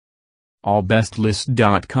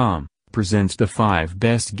AllBestList.com presents the 5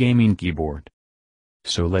 best gaming keyboard.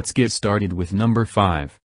 So let's get started with number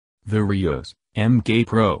 5. The Rios MK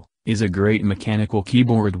Pro is a great mechanical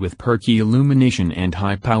keyboard with perky illumination and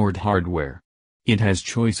high-powered hardware. It has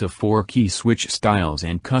choice of 4 key switch styles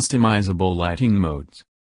and customizable lighting modes.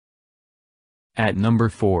 At number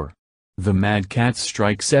 4. The Mad Catz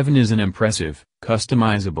Strike 7 is an impressive,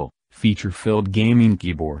 customizable, feature-filled gaming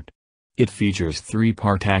keyboard. It features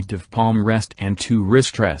 3-part active palm rest and 2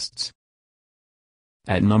 wrist rests.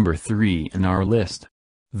 At number 3 in our list.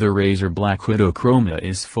 The Razer Black Widow Chroma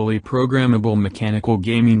is fully programmable mechanical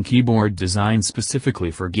gaming keyboard designed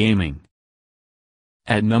specifically for gaming.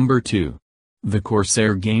 At number 2. The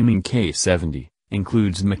Corsair Gaming K70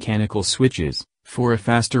 includes mechanical switches for a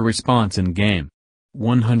faster response in game.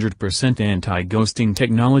 100% anti-ghosting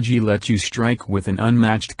technology lets you strike with an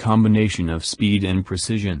unmatched combination of speed and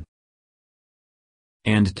precision.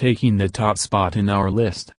 And taking the top spot in our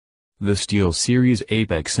list. The SteelSeries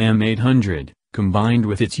Apex M800, combined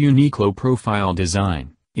with its unique low-profile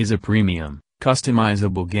design, is a premium,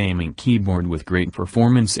 customizable gaming keyboard with great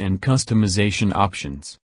performance and customization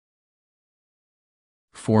options.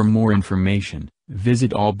 For more information, visit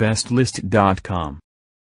AllBestList.com.